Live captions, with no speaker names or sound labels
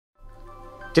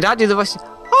Did I do the voice?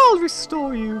 I'll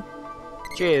restore you.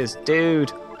 Cheers,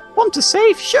 dude. Want to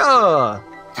save? Sure.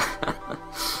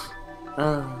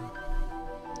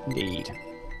 Indeed.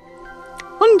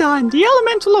 Undine, the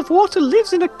elemental of water,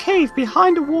 lives in a cave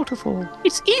behind a waterfall.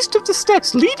 It's east of the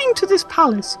steps leading to this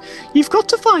palace. You've got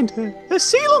to find her. The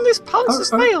seal on this palace has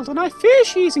failed, and I fear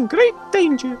she is in great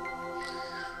danger.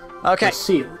 Okay, The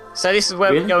seal? so this is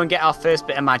where we go and get our first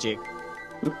bit of magic.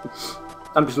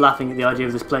 I'm just laughing at the idea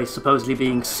of this place supposedly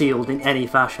being sealed in any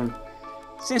fashion.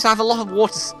 Seems to have a lot of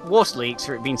water leaks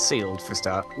for it being sealed, for a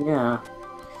start. Yeah.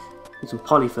 Need some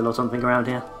polyfill or something around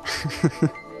here.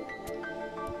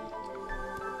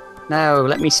 No,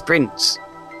 let me sprint.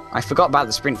 I forgot about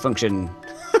the sprint function.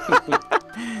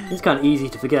 It's kind of easy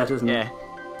to forget, isn't it? Yeah.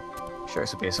 Sure,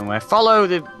 it's up here somewhere. Follow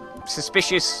the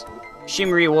suspicious,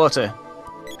 shimmery water.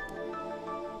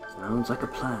 Sounds like a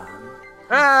plan.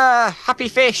 Ah, happy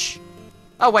fish.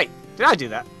 Oh, wait. Did I do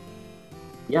that?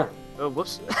 Yeah. Oh,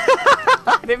 whoops.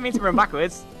 I didn't mean to run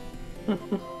backwards.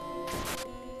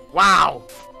 Wow.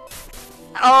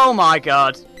 Oh, my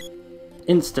God.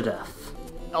 Insta-death.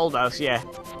 Almost, yeah.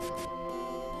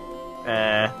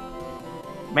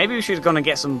 Maybe we should have gone and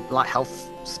get some, like, health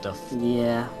stuff.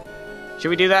 Yeah. Should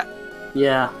we do that?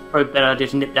 Yeah. Probably better idea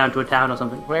to nip down to a town or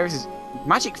something. Where is his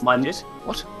magic? Mine.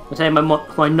 What? I'm saying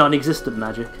my non-existent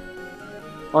magic.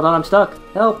 Hold on, I'm stuck.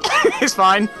 Help! It's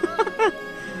fine.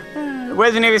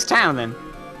 Where's the nearest town, then?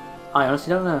 I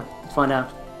honestly don't know. Let's find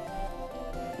out.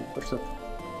 Push the...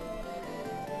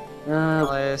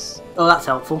 Palace. Oh, that's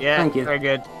helpful. Yeah, Thank you. very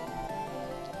good.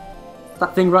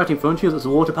 That thing right in front of you that's the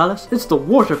water palace? It's the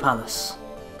water palace!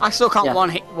 I still can't Yeah.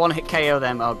 one hit KO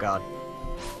them. Oh, God.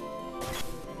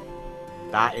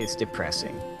 That is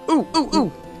depressing. Ooh, ooh,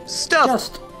 ooh! Stuff!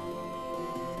 Just...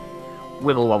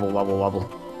 Wibble, wobble, wobble, wobble.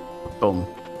 Boom.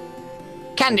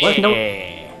 Candy!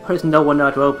 Why does no one know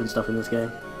how to open stuff in this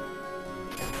game?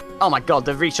 Oh my God,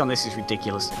 the reach on this is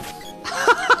ridiculous.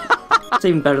 It's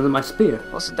even better than my spear.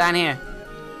 What's down here?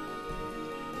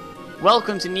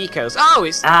 Welcome to Nico's. Oh,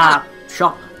 it's... Shop.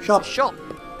 Shop. It's a shop.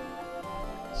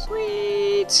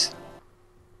 Sweet.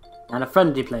 And a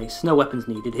friendly place. No weapons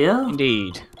needed here.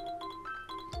 Indeed.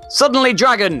 Suddenly,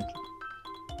 dragon!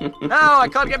 No, I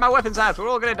can't get my weapons out. We're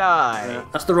all gonna die.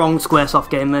 That's the wrong Squaresoft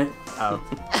game, mate. Oh.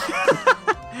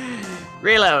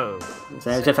 Reload.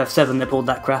 So it's FF7 they pulled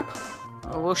that crap.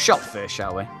 Well, we'll shop first,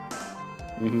 shall we?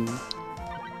 Mm-hmm.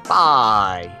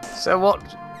 Bye. So what?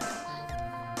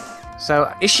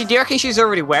 So is she? Do you reckon she's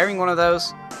already wearing one of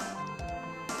those?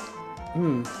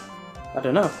 I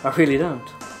don't know. I really don't.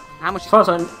 How much? As far as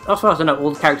I know,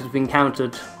 all the characters have been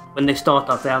encountered when they start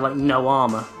off. They have like no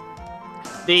armor.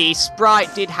 The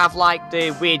sprite did have like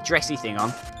the weird dressy thing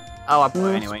on. Oh, I bought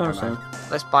it anyway. Never mind.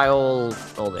 Let's buy all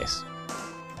this.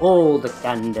 All the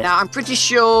candy. Now I'm pretty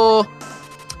sure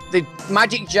the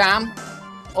magic jam,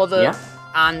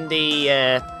 and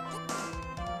the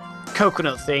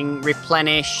coconut thing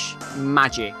replenish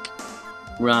magic.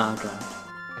 Right.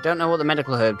 I don't know what the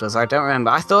medical herb does. I don't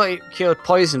remember. I thought it cured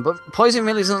poison, but poison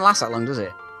really doesn't last that long, does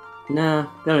it? Nah,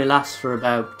 it only lasts for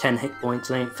about 10 hit points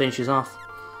and then it finishes off.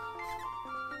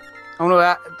 I wonder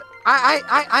that.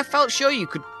 I felt sure you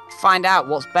could find out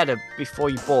what's better before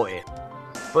you bought it,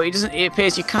 but it doesn't. It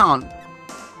appears you can't.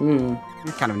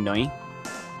 It's kind of annoying.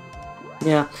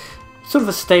 Yeah, it's sort of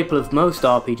a staple of most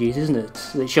RPGs, isn't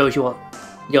it? It shows you what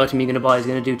the item you're going to buy is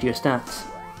going to do to your stats.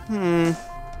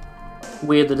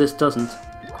 Weird that this doesn't.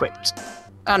 Equipped.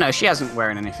 Oh no, she hasn't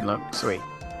wearing anything. Look, sweet.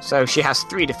 So she has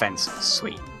 3 defense.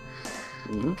 Sweet.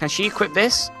 Can she equip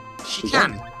this? She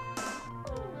can.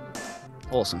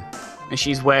 Awesome. And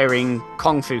she's wearing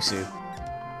Kung Fu suit.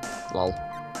 Lol.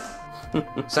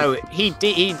 So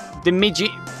the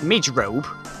midge robe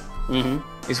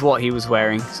is what he was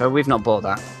wearing. So we've not bought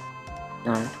that.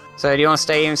 Alright. So do you want to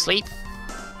stay here and sleep?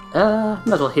 Might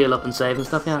as well heal up and save and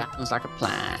stuff, yeah. Sounds like a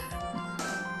plan.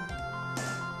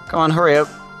 Come on, hurry up.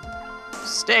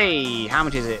 Stay. How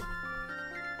much is it?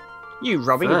 You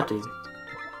robbing 30. bastard.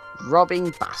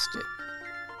 Robbing bastard.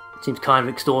 Seems kind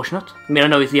of extortionate. I mean, I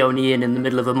know it's the only inn in the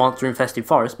middle of a monster-infested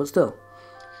forest, but still.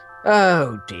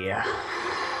 Oh dear.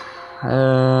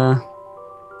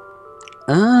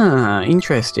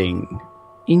 Interesting.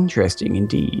 Interesting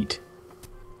indeed.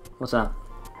 What's that?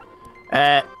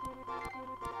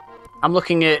 I'm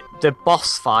looking at the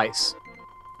boss fights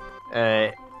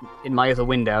in my other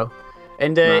window,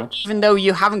 and even though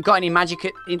you haven't got any magic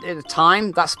at the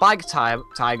time, that spider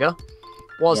tiger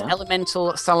was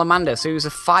elemental salamander, so he was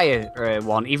a fire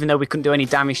one, even though we couldn't do any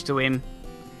damage to him.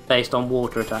 Based on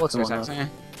water attacks. Water attacks,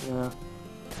 yeah.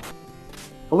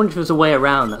 I wonder if there's a way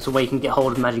around that, so a way you can get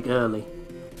hold of magic early.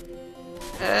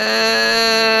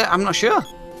 I'm not sure.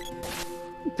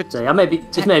 So yeah, maybe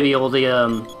this may be all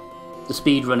the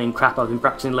speed running crap I've been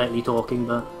practicing lately talking,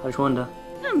 but I just wonder.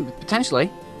 Potentially.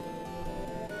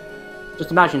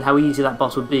 Just imagine how easy that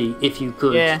boss would be if you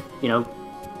could, you know,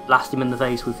 blast him in the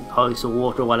face with ice or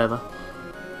water or whatever.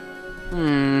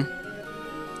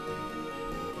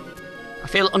 I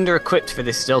feel under-equipped for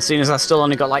this still, seeing as I've still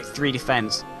only got like 3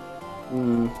 defense.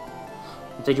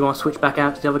 Did you want to switch back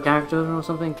out to the other character or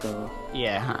something? Or...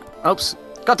 Yeah. Oops.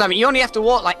 God damn it! You only have to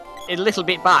walk like a little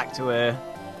bit back to a.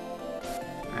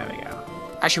 There we go.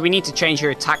 Actually, we need to change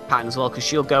her attack pattern as well because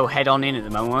she'll go head on in at the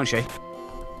moment, won't she?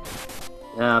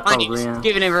 Yeah, probably. Yeah.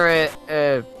 Giving her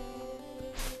a.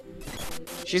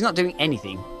 She's not doing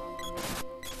anything.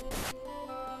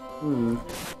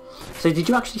 So did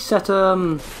you actually set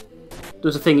there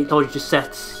was a thing it told you to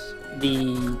set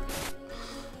the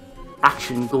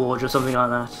action gauge or something like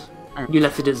that. You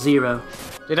left it at 0.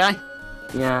 Did I?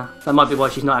 Yeah, that might be why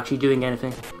she's not actually doing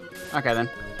anything. Okay then.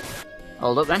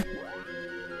 Hold up then.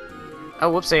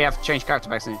 Oh, whoopsie, I have to change character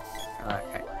back. Alright,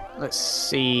 okay. Let's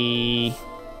see.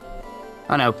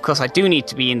 Oh no, of course I do need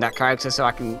to be in that character so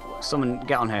I can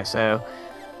get on her, so.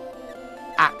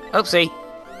 Oopsie.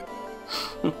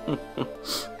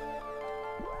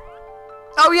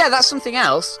 Oh yeah, that's something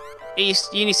else. You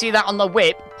see that on the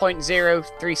whip,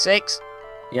 0.036?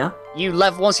 Yeah.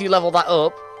 Once you level that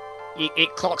up,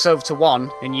 it clocks over to 1,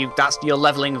 and that's your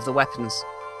leveling of the weapons.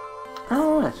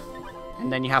 Oh, right.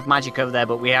 And then you have magic over there,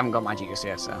 but we haven't got magic just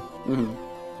yet, so.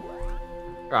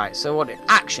 Right, so what?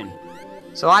 Action.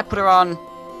 So I put her on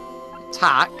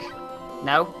attack.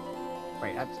 No.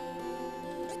 Wait,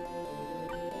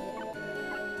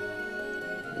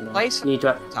 place. You need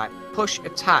to attack. Push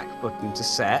attack button to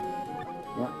set.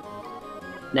 Yeah.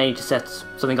 Now you need to set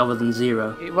something other than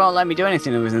 0. It won't let me do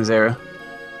anything other than 0.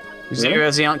 Really? 0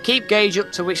 is on. Keep gauge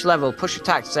up to which level. Push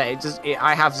attack to set.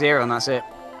 I have 0 and that's it.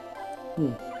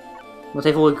 Well,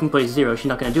 if all we can put is 0, she's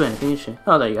not going to do anything, is she?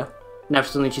 Oh, there you go. Now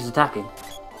suddenly she's attacking.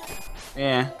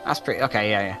 Yeah, that's pretty. Okay,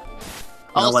 yeah.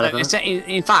 Oh, Also,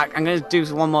 in fact, I'm going to do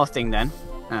one more thing then.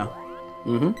 Oh.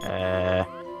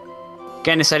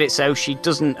 Again, I said it so she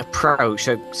doesn't approach,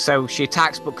 so she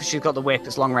attacks, but because she's got the whip,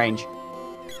 it's long range.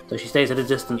 So she stays at a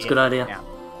distance. Good idea. Yeah.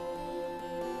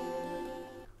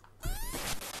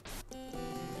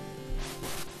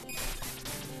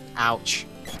 Ouch.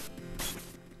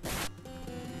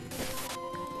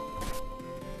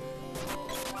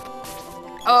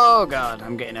 Oh god,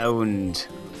 I'm getting owned.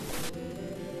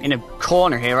 In a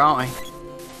corner here, aren't we?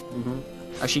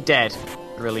 Oh, she dead.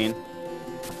 Brilliant.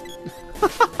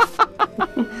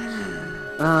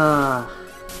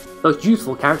 Most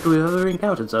useful character we've ever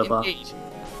encountered so far.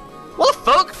 What the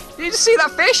fuck? Did you just see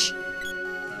that fish?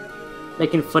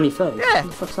 Making a funny face. Yeah. What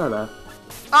the fuck's that about?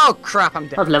 Oh crap, I'm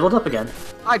dead. I've leveled up again.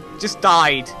 I just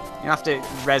died. You have to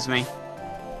res me.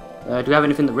 Do we have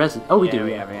anything that res? Oh, we do.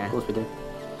 We have, yeah. Of course we do.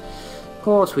 Of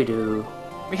course we do.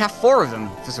 We have 4 of them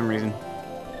for some reason.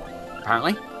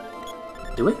 Apparently.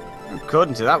 Do we?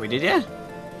 According to that, we did, yeah.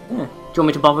 Yeah. Do you want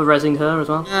me to bother resing her as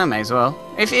well? May as well.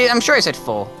 I'm sure it said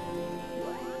 4.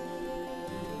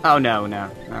 Oh no,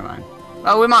 never mind.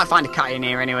 Oh, we might find a cat in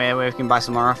here anyway where we can buy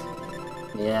some more off.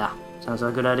 Yeah, sounds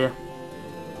like a good idea.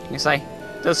 You say?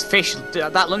 Those fish,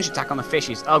 that lunge attack on the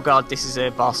fishes. Oh god, this is a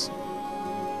boss.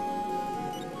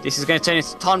 This is going to turn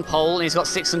into Tonpole and he's got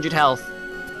 600 health.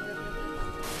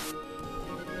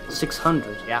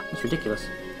 600? Yeah. That's ridiculous.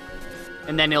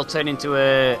 And then he'll turn into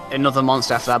another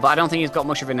monster after that, but I don't think he's got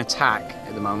much of an attack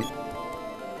at the moment.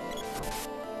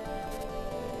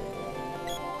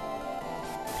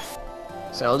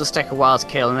 So it'll just take a while to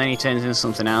kill, and then he turns into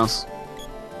something else.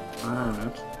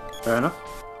 Alright. Fair enough.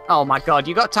 Oh my god,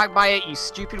 you got attacked by it, you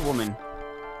stupid woman.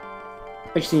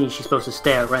 Basically, she's supposed to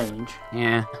stay at range.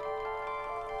 Yeah.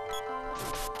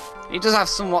 It does have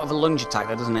somewhat of a lunge attack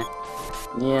though, doesn't it?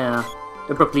 Yeah.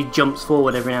 Abruptly jumps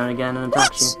forward every now and again and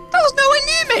attacks you. That was nowhere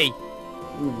near me!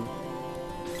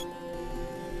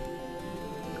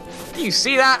 You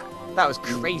see that? That was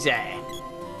crazy.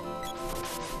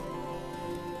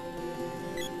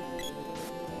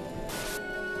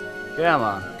 Come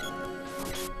on.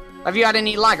 Have you had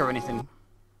any lag or anything?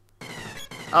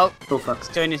 Oh, fuck. It's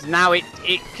turning into now it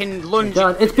can lunge.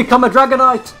 God, it's become a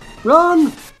Dragonite!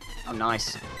 Run! Oh,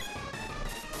 nice.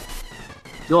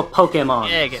 Your Pokemon.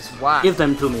 Yeah, it gets whacked. Give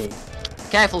them to me.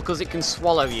 Careful, because it can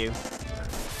swallow you.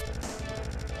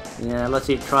 Yeah, let's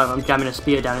see it try. I'm jamming a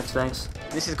spear down its face.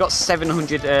 This has got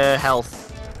 700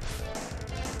 health.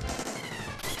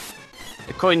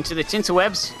 According to the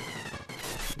Tinterwebs.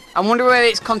 I wonder whether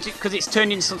it's because it's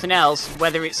turned into something else,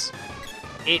 whether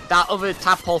that other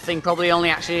tadpole thing probably only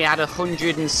actually had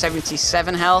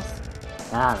 177 health.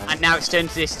 Alright. And now it's turned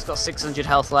to this. It's got 600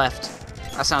 health left.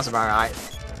 That sounds about right.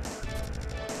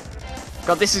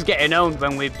 God, this is getting owned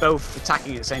when we're both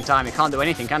attacking at the same time. It can't do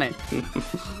anything, can it?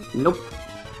 Nope.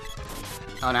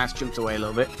 Oh, now it's jumped away a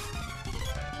little bit.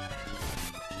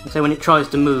 So when it tries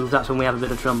to move, that's when we have a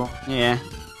bit of trouble. Yeah.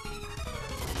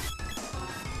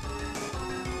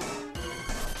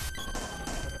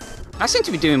 I seem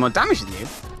to be doing more damage than you.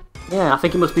 Yeah, I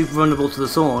think it must be vulnerable to the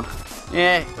sword.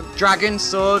 Yeah, dragons,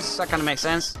 swords, that kind of makes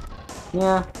sense.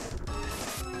 Yeah.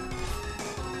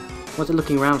 What's it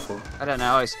looking around for? I don't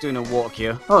know, it's doing a water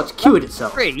cure. Oh, it's cured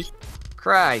itself. 3?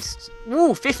 Christ.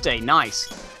 Woo, 50, nice.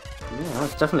 Yeah,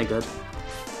 that's definitely good.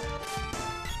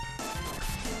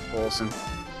 Awesome.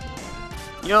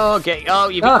 You're getting... Oh,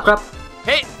 you Oh, crap.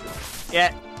 hit!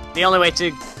 Yeah, the only way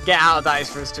to get out of that is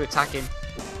for us to attack him.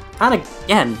 And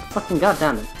again. Fucking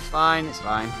goddamn it. It's fine, it's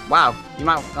fine. Wow, you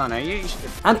might... Oh no, you should...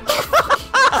 And...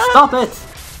 Stop it!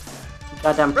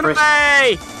 Goddamn Run prick.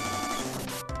 away!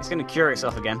 It's gonna cure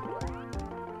itself again.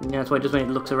 Yeah, that's what it does when it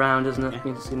looks around, isn't it? Yeah.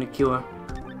 Means it's gonna cure.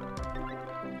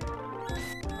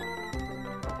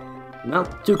 Well,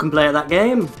 2 can play at that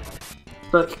game.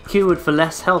 But cured for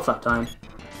less health that time.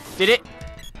 Did it?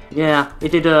 Yeah,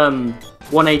 it did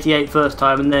 188 first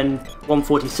time and then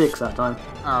 146 that time.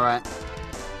 Alright.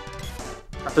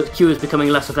 But cure is becoming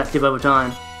less effective over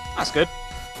time. That's good.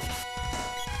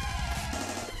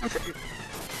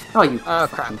 Oh, you Oh,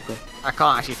 fucking crap. prick. I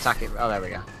can't actually attack it. Oh, there we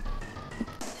go.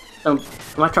 Am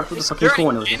I trapped with the fucking Curing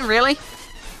corner? in, really?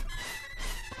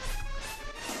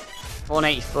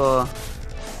 184.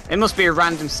 It must be a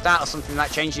random stat or something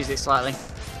that changes it slightly.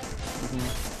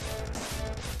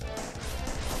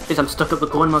 Since I'm stuck up the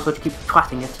corner, might as well keep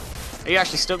twatting it. Are you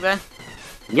actually stuck there?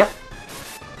 Yep.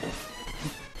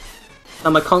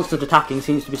 And my constant attacking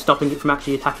seems to be stopping it from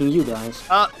actually attacking you guys.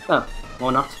 Oh, Oh,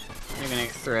 or not. you're gonna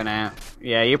get thrown out.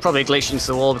 Yeah, you're probably glitched into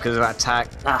the wall because of that attack.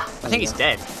 Ah, I think it's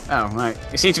dead. Oh, right.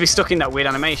 It seems to be stuck in that weird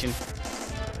animation.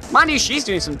 Mind you, she's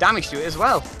doing some damage to it as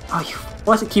well. Oh,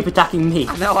 why does it keep attacking me?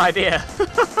 I have no idea.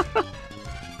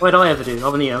 What did I ever do?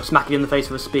 Other than, you know, smack it in the face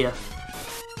with a spear.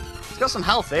 It's got some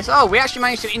health, this. Oh, we actually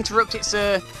managed to interrupt its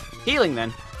healing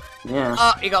then. Yeah.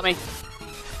 Oh, he got me.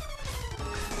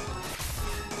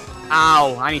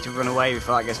 Ow, I need to run away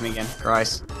before that gets me again.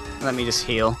 Christ. Let me just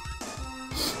heal.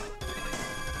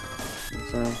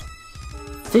 So,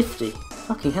 50?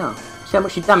 Fucking hell. See how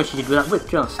much damage she did with that whip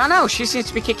just? I know, she seems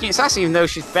to be kicking its ass even though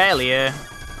she's barely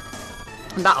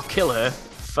that'll kill her.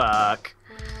 Fuck.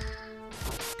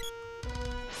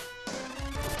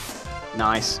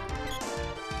 Nice.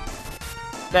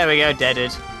 There we go,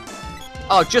 deaded.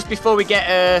 Oh, just before we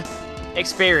get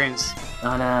experience.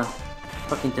 Oh no.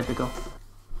 Fucking typical.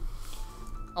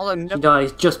 Although She no,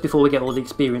 dies just before we get all the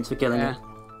experience for killing yeah. it.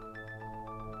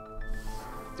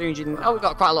 300. Oh, we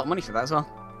got quite a lot of money for that as well.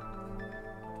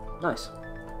 Nice.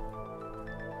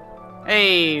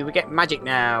 Hey, we get magic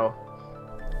now.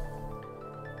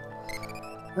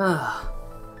 Ah.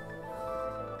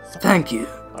 Thank you.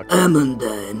 I'm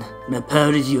undone. My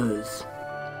power is yours.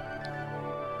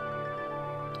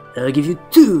 I'll give you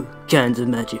 2 kinds of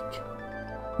magic.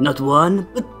 Not 1,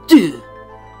 but 2.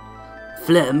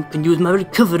 Flam can use my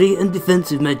recovery and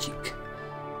defensive magic.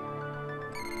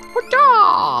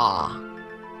 Hurrah!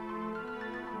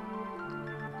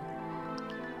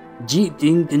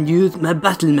 Jeeting can use my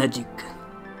battle magic.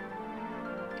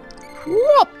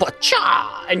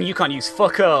 Whoop-a-cha! And you can't use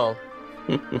fuck all.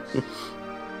 I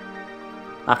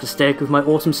have to stake with my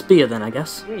awesome spear then, I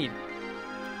guess. Indeed.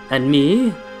 And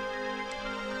me?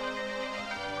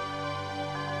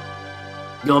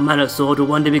 Your mana sword will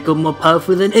one day become more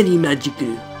powerful than any magic.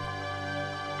 You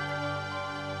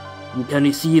can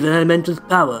receive an elemental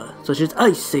power, such as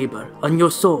Ice Saber, on your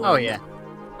sword. Oh yeah,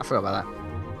 I forgot about that.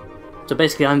 So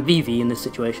basically I'm Vivi in this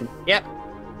situation. Yep.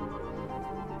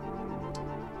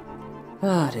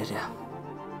 Ah, dear.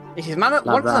 This is mana. Like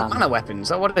What are the that. mana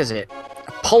weapons? Oh, what is it?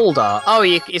 A pole dart. Oh,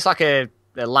 it's like a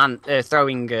land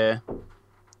throwing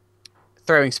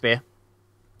spear.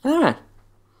 Alright.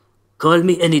 Call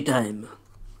me anytime.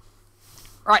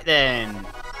 Right then.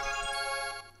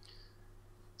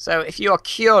 So if you are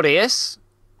curious,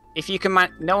 if you can,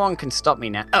 no one can stop me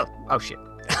now. Oh shit.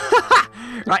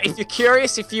 Right, if you're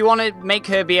curious, if you want to make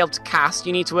her be able to cast,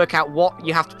 you need to work out what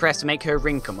you have to press to make her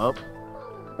ring come up.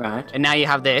 Right. And now you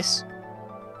have this.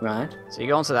 Right. So you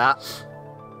go onto that,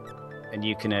 and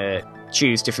you can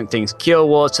choose different things. Cure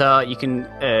water. You can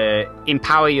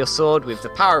empower your sword with the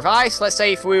power of ice. Let's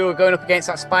say if we were going up against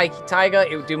that spiky tiger,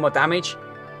 it would do more damage.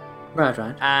 Right,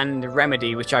 right. And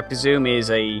remedy, which I presume is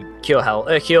a cure health,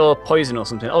 cure poison or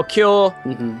something, or cure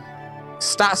Mm-hmm.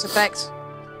 stats effect.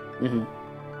 Mm-hmm.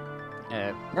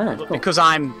 Yeah, cool. Because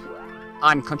I'm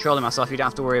controlling myself, you don't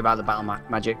have to worry about the battle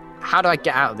magic. How do I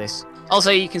get out of this? Also,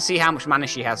 you can see how much mana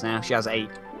she has now. She has 8.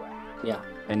 Yeah.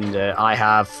 And I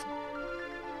have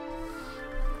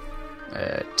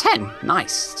 10.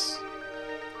 Nice.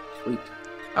 Sweet.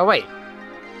 Oh, wait.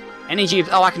 Energy.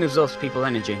 Oh, I can absorb people's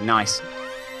energy. Nice.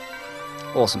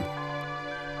 Awesome.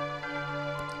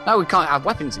 No, we can't have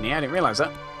weapons in here. I didn't realise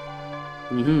that.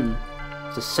 Mm-hmm.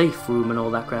 It's a safe room and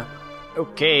all that crap.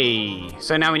 Okay.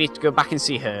 So now we need to go back and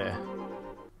see her.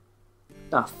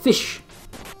 Ah, fish.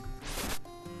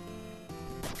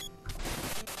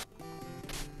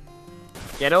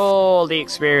 Get all the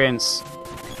experience.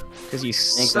 Because you,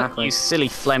 Exactly. you silly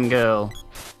phlegm girl.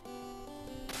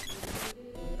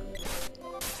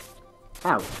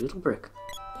 Ow, little brick.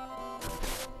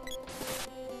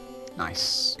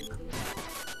 Nice. There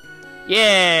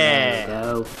Yeah!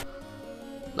 we go.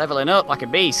 Leveling up like a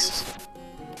beast.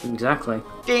 Exactly.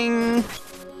 Ding!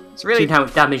 It's really... Seeing how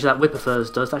much damage that whip of hers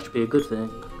does, that should be a good thing.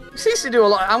 seems to do a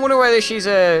lot. I wonder whether she's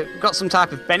got some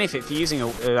type of benefit for using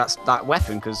that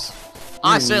weapon, because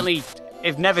I certainly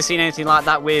have never seen anything like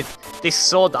that with this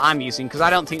sword that I'm using, because I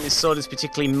don't think this sword is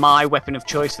particularly my weapon of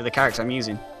choice for the character I'm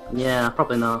using. Yeah,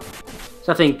 probably not.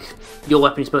 So I think your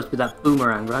weapon is supposed to be that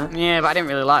boomerang, right? Yeah, but I didn't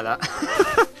really like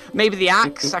that. Maybe the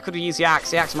axe. I could have used the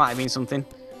axe. The axe might have been something.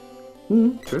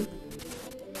 True.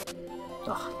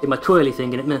 Oh, did my twirly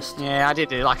thing and it missed. Yeah, I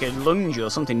did like a lunge or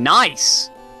something. Nice!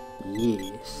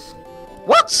 Yes.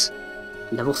 What?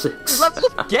 Level 6. Level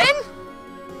up again?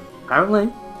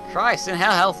 Apparently. Christ, and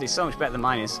her health is so much better than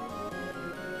mine is.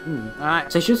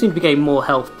 Alright. So she seems to be getting more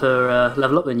health per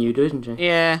level up than you do, isn't she?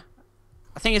 Yeah.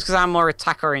 I think it's because I'm more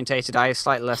attack orientated. I have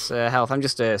slightly less health. I'm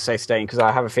just safe staying because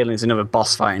I have a feeling there's another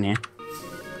boss fight in here.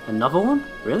 Another one?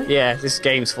 Really? Yeah, this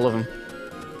game's full of them.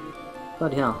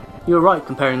 Bloody hell. You were right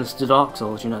comparing this to Dark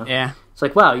Souls, you know. Yeah. It's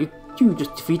like, wow, you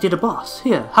just defeated a boss.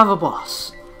 Here, have a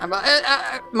boss.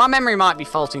 My memory might be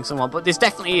faulting somewhat, but there's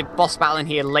definitely a boss battle in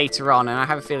here later on, and I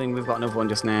have a feeling we've got another one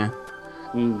just now.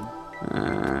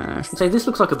 So this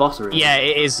looks like a boss already. Yeah,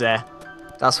 it is there.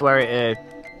 That's where it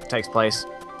takes place.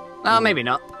 No, maybe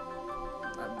not.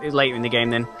 Later in the game,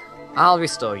 then. I'll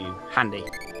restore you. Handy.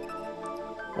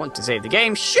 Want to save the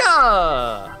game?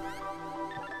 Sure!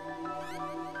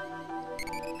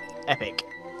 Epic.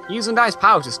 Use Undyne's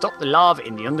power to stop the lava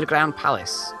in the underground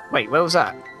palace. Wait, where was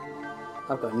that?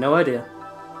 I've got no idea.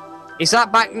 Is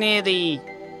that back near the...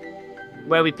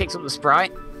 where we picked up the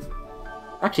sprite?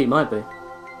 Actually, it might be.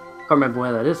 Can't remember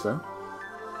where that is, though.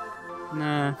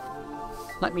 No.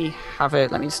 Let me have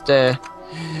it. Let me just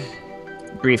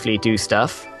briefly do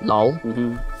stuff. Lol.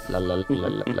 Lol.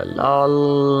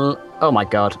 Oh my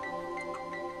god.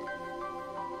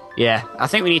 Yeah, I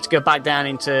think we need to go back down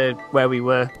into where we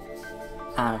were.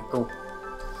 Ah, cool.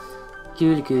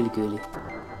 Cool.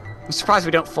 I'm surprised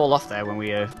we don't fall off there when we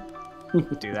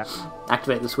do that.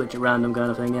 Activate the switch at random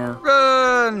kind of thing, yeah.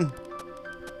 Run!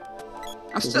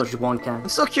 As much as one can. I'm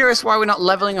still curious why we're not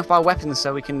leveling up our weapons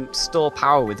so we can store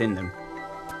power within them.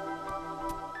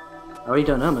 I really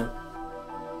don't know, man.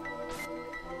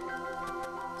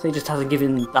 So he just hasn't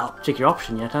given that particular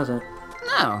option yet, has it?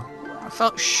 No. I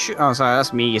felt oh, sorry,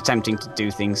 that's me attempting to do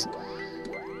things.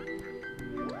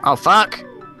 Oh, fuck!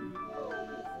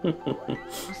 I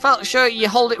felt sure you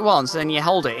hold it once, then you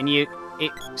hold it, and it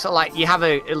sort of like you have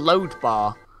a load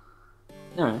bar.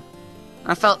 No.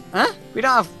 I felt, huh? We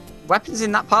don't have weapons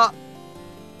in that part?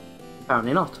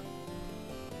 Apparently not.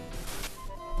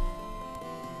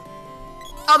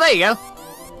 Oh, there you go.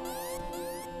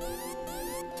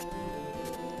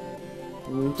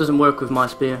 Doesn't work with my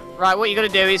spear. Right, what you gotta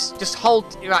do is just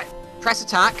hold, right, press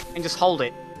attack and just hold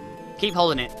it. Keep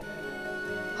holding it.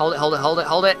 Hold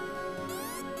it.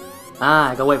 Ah,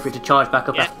 I gotta wait for it to charge back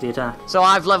up Yeah. after the attack. So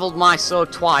I've leveled my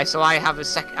sword twice, so I have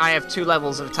I have 2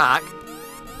 levels of attack,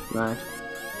 Right.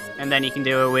 and then you can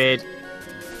do a weird.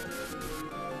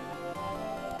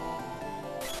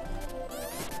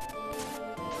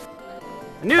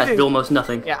 I knew That did there, almost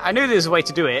nothing. yeah, I knew there was a way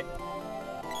to do it.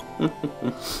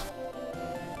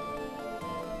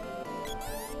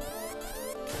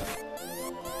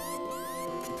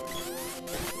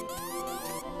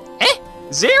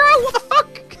 Zero? What the fuck?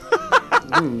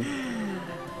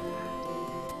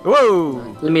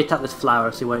 Whoa! Let me attack this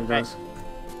flower, see what it does.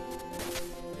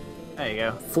 There you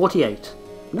go. 48.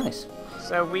 Nice.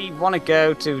 So we want to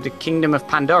go to the Kingdom of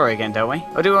Pandora again, don't we?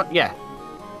 Or do we want... Yeah.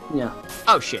 Yeah.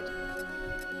 Oh, shit.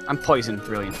 I'm poisoned.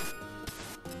 Brilliant.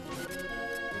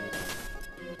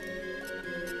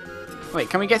 Wait,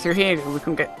 can we get through here? We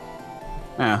couldn't get...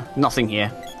 Oh, nothing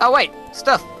here. Oh, wait.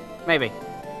 Stuff. Maybe.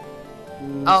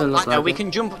 Oh, I know. We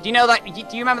can jump. Do you know that? Do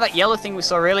you remember that yellow thing we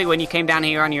saw earlier when you came down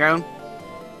here on your own?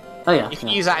 Oh yeah. You can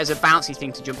use that as a bouncy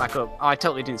thing to jump back up. Oh, I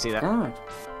totally didn't see that. Alright.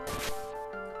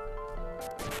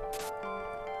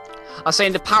 I was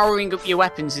saying the powering up your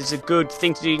weapons is a good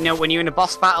thing to do. You know, when you're in a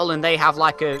boss battle and they have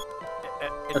like a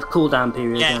cooldown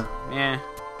period. yeah. Yeah.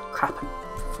 Crap.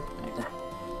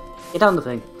 Get down the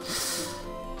thing.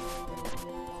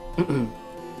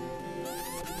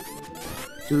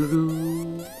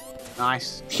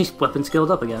 Nice. She's weapon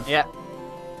skilled up again. Yeah.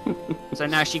 So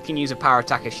now she can use a power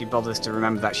attack if she bothers to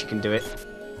remember that she can do it.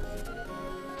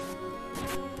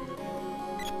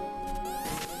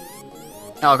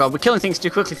 Oh god, we're killing things too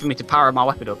quickly for me to power my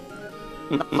weapon up.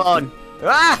 Not fun.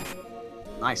 Ah!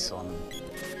 Nice one.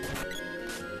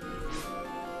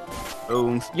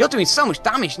 Boom. You're doing so much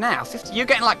damage now. 50, you're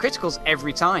getting like criticals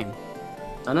every time.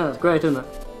 I know, it's great, isn't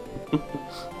it?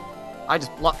 I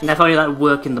just blocked. And that's why you like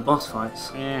work in the boss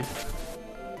fights. Yeah.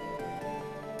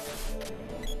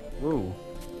 Ooh.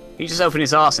 He just opened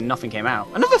his arse and nothing came out.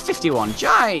 Another 51.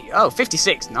 Jai. Oh,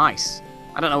 56. Nice.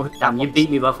 I don't know. Damn, you beat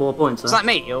me by 4 points. Was that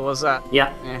me or was that?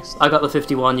 Yeah. Yes. I got the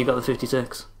 51. You got the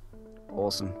 56.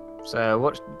 Awesome. So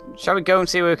what? Shall we go and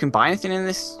see where we can buy anything in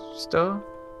this store?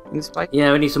 In this place?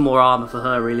 Yeah, we need some more armor for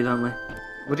her, really, don't we?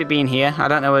 Would it be in here? I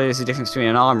don't know whether there's a difference between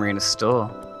an armory and a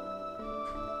store.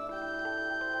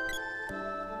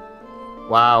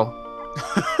 Wow.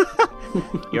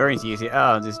 You're enthusiastic.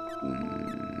 Oh, there's.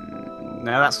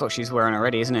 No, that's what she's wearing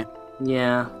already, isn't it?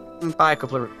 Yeah. Buy a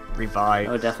couple of revives.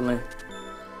 Oh, definitely.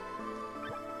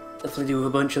 Definitely do a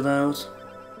bunch of those.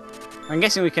 I'm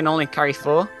guessing we can only carry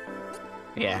 4.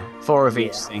 Yeah, 4 of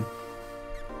each thing.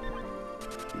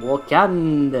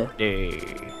 Wakanda.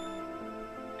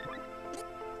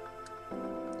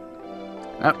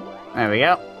 Oh, there we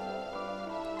go.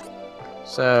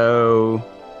 So,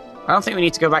 I don't think we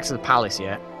need to go back to the palace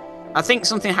yet. I think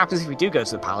something happens if we do go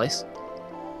to the palace.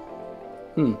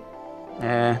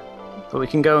 But we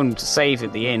can go and save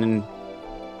at the inn and...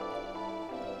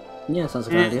 Yeah, sounds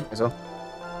like an idea. As well.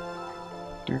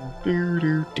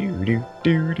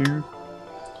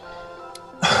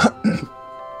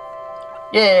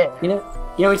 Yeah. You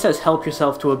know, he says help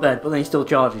yourself to a bed, but then he still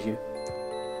charges you.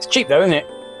 It's cheap though, isn't it?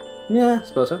 Yeah, I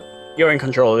suppose so. You're in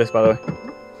control of this, by the way.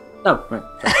 Oh, right.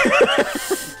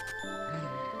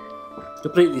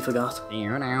 Completely forgot.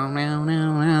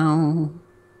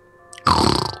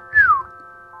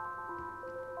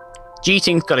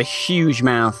 Jeeting's got a huge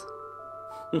mouth.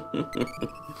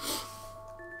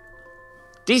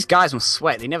 These guys must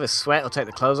sweat. They never sweat or take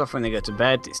the clothes off when they go to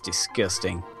bed. It's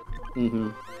disgusting.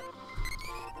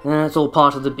 Yeah, it's all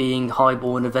part of the being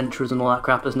highborn adventurers and all that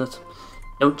crap, isn't it?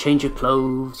 Don't change your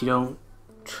clothes, you don't...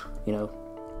 You know...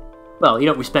 Well, you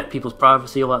don't respect people's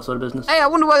privacy, all that sort of business. Hey, I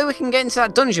wonder whether we can get into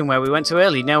that dungeon where we went to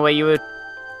early. You know, where you were...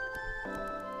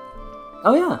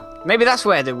 Oh, yeah. Maybe that's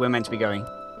where we're meant to be going.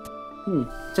 It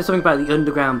said something about the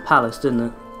underground palace, didn't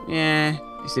it? Yeah,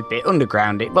 it's a bit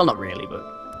underground. Well, not really, but...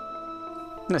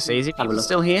 Let's see, is it people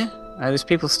still here? There's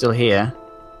people still here.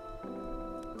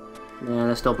 Yeah,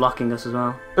 they're still blocking us as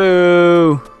well.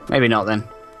 Boo! Maybe not then.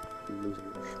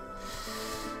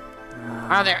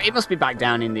 Oh, there. It must be back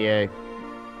down in the...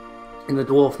 In the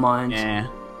dwarf mines. Yeah.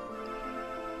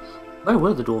 Where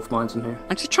were the dwarf mines in here?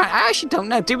 I'm just trying... I actually don't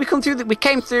know. Did we come through... We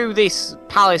came through this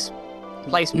palace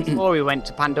place before we went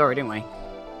to Pandora, didn't we?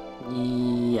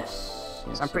 Yes.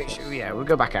 I'm pretty sure, yeah. We'll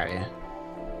go back out here.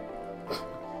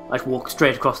 I just walk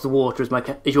straight across the water as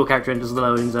your character enters the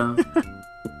loading zone.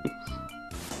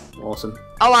 Awesome.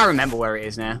 Oh, I remember where it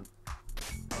is now.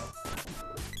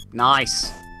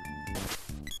 Nice.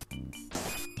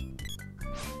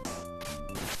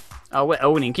 Oh, we're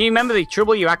owning. Can you remember the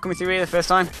trouble you had coming through here the first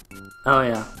time? Oh,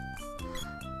 yeah.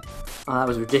 Oh, that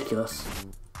was ridiculous.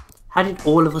 How did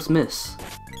all of us miss?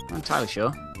 I'm not entirely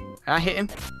sure. I hit him?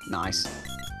 Nice.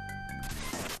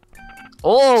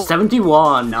 Oh!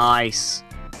 71! Nice.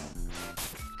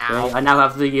 Ow. Okay, I now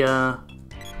have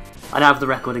the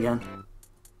record again.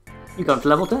 You got to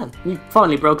level 10. You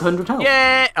finally broke 100 health.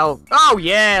 Yeah! Oh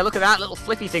yeah! Look at that little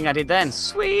flippy thing I did then.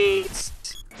 Sweet!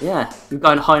 Yeah, you've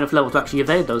got a high enough level to actually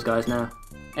evade those guys now.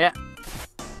 Yeah.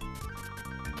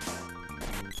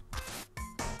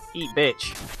 Eat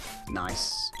bitch.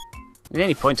 Nice. Is there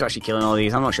any point to actually killing all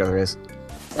these? I'm not sure there is.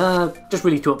 Just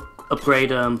really to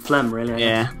upgrade phlegm, really. I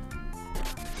guess.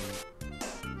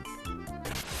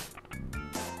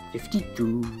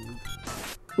 52.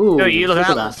 Ooh, Oh, you look at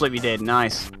that little flip you did.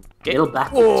 Nice. Get little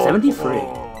back. 73.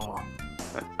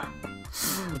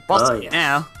 Boss Oh, it yes.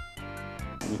 now.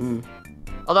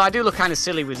 Although I do look kind of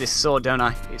silly with this sword, don't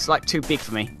I? It's like too big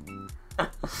for me.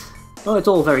 Oh, it's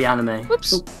all very anime.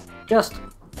 Whoops. Oh, just.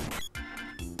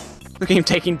 Look at him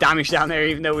taking damage down there,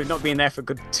 even though we've not been there for a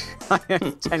good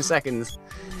 10 seconds.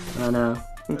 I know.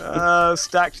 Oh,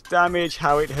 stacked damage,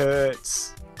 how it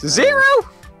hurts. 0?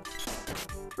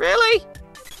 Really?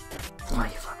 Oh,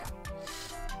 you fucker.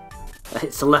 I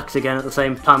hit select again at the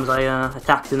same time as I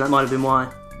attacked him, that might have been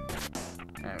why.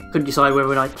 Couldn't decide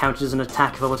whether it counted as an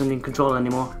attack if I wasn't in control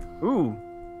anymore. Ooh.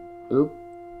 Ooh.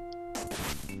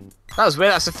 That was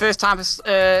weird, that's the first time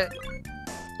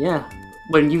Yeah.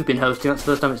 When you've been hosting, that's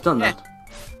the first time it's done that.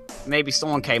 Maybe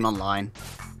someone came online.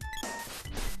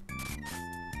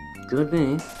 Could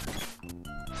be.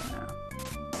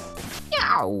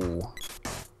 Yow.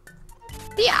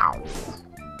 Yow.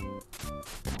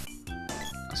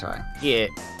 That's right. Yeah.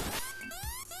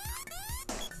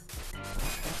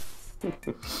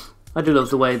 I do love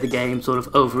the way the game sort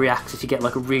of overreacts if you get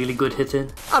like a really good hit in.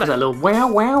 There's that little wow,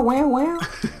 wow, wow, wow.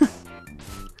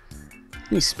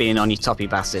 You spin on your toppy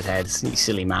bastard heads, you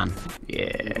silly man.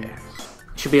 Yeah.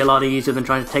 Should be a lot easier than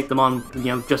trying to take them on, you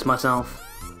know, just myself.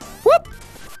 Whoop!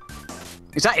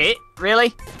 Is that it?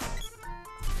 Really?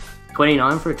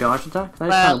 29 for a charge attack? That is Well,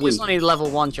 kind of weak. it's only level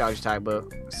 1 charge attack, but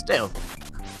still.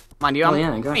 Mind you, I'm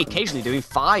exactly. occasionally doing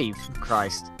 5.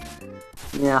 Christ.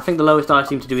 Yeah, I think the lowest I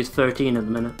seem to do is 13 at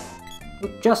the minute.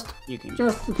 Just,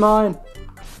 it's mine.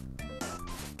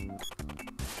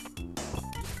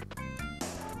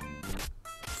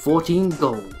 $14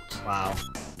 gold. Wow.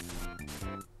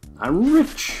 I'm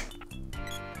rich.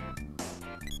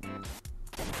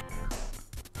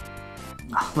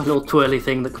 Ah, my little twirly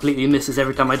thing that completely misses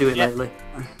every time I do it lately.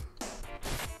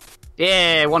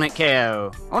 Yeah, 1-hit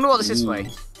KO. I wonder what this is way.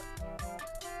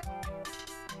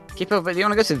 Keep over. Do you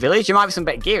want to go to the village? There might be some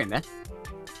better gear in there.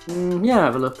 Yeah,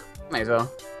 have a look. Might as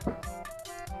well.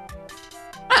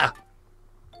 Ah!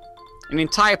 An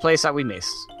entire place that we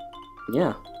missed.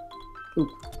 Yeah. Ooh.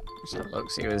 Let's have a look,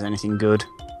 see if there's anything good.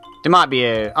 There might be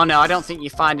a... Oh no, I don't think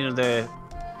you find another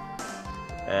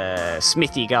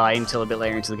smithy guy until a bit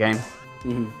later into the game.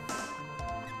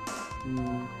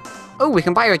 Oh, we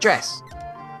can buy her a dress.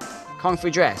 Kung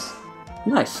Fu dress.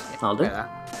 Nice. Yeah, I'll do.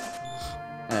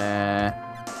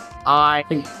 I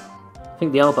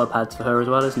think the elbow pad's for her as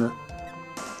well, isn't it?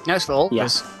 No, it's for all. Yeah.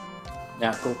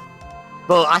 Yeah, cool.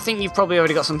 But I think you've probably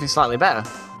already got something slightly better.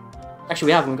 Actually,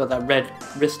 we haven't got that red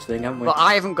wrist thing, haven't we? But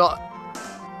I haven't got...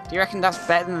 Do you reckon that's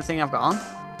better than the thing I've got on?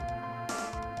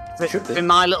 It should be. For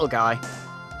my little guy.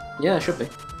 Yeah, it should be.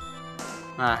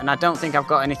 And I don't think I've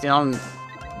got anything on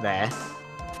there.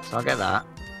 So I'll get that.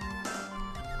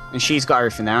 And she's got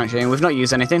everything there, actually, and we've not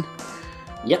used anything.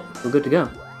 Yep, we're good to go.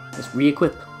 Let's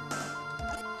re-equip.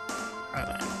 Right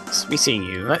then. Let's be seeing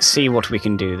you. Let's see what we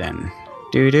can do then.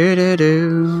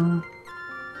 Do-do-do-do.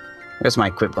 Where's my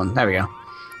equip one? There we go.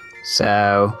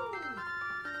 So...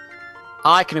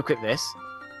 I can equip this.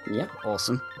 Yep.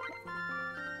 Awesome.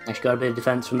 Actually got a bit of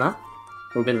defense from that.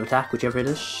 Or a bit of attack, whichever it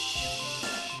is.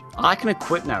 I can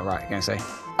equip now, right, I'm going to say.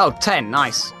 Oh, 10,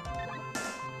 nice.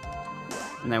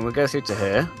 And then we'll go through to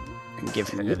her and give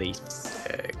her the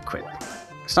equip.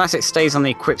 It's nice it stays on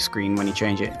the equip screen when you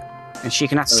change it. And she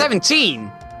can have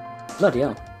 17! Bloody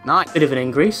hell. Nice. Bit of an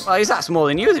increase. Well, that's more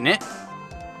than you, isn't it?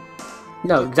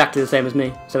 No, exactly the same as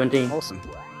me. 17. Awesome.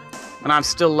 And I'm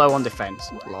still low on defense.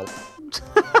 Lol.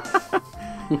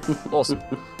 Awesome.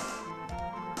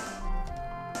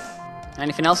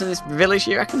 Anything else in this village,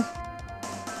 you reckon?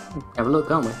 Have a look,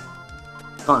 can't we?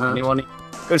 Can't hurt. Anyone?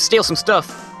 Go steal some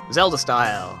stuff. Zelda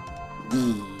style.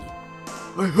 Yeah.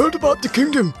 I heard about the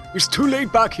kingdom. It's too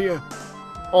late back here.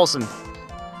 Awesome.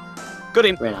 Good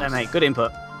input, Very nice. mate. Good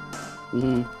input.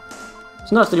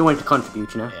 It's nice that you wanted to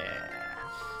contribute, you know?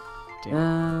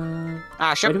 Yeah.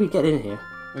 Where do we get in here?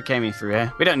 We came in through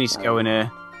here. We don't need to go in here.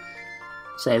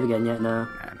 Save again yet? No. No.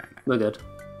 We're good.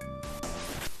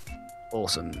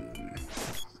 Awesome.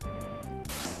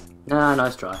 Nah,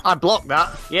 nice try. I blocked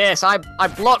that. Yes, I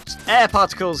blocked air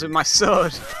particles with my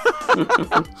sword.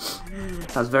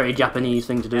 That's a very Japanese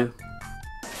thing to do.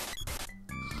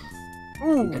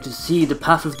 Ooh. Get to see the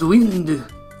path of the wind.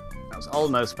 That was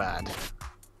almost bad.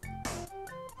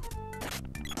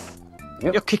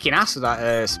 Yep. You're kicking ass with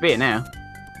that spear now.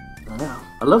 I know.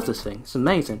 I love this thing. It's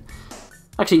amazing.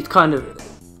 Actually, it's kind of...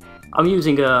 I'm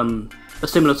using a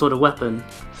similar sort of weapon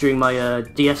during my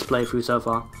DS playthrough so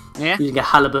far. Yeah? Using a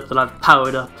halibut that I've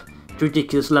powered up to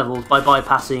ridiculous levels by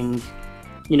bypassing,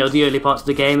 you know, the early parts of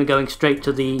the game and going straight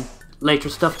to the later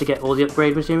stuff to get all the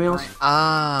upgrade materials.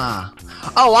 Ah.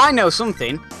 Oh, I know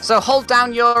something. So hold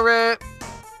down your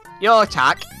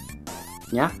attack.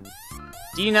 Yeah?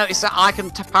 Do you notice that I can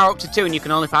power up to 2 and you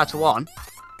can only power to 1?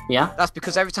 Yeah? That's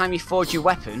because every time you forge your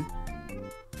weapon,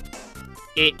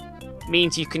 it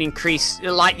means you can increase,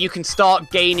 like you can start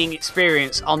gaining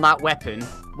experience on that weapon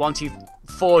once you've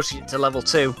forged it to level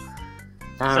 2.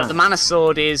 So the mana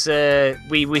sword is,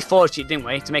 we forged it, didn't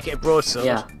we, to make it a broadsword?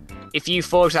 Yeah. If you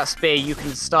forge that spear, you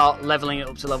can start leveling it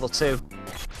up to level 2.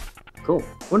 Cool.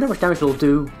 Wonder how much damage it'll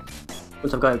do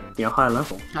once I've got higher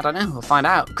level. I don't know. We'll find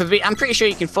out. Because I'm pretty sure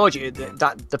you can forge it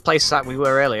at the place that we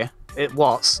were earlier. It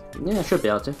was. Yeah, I should be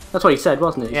able to. That's what he said,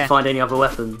 wasn't it? Yeah. Find any other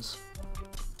weapons.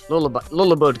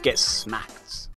 Lullabud gets smacked.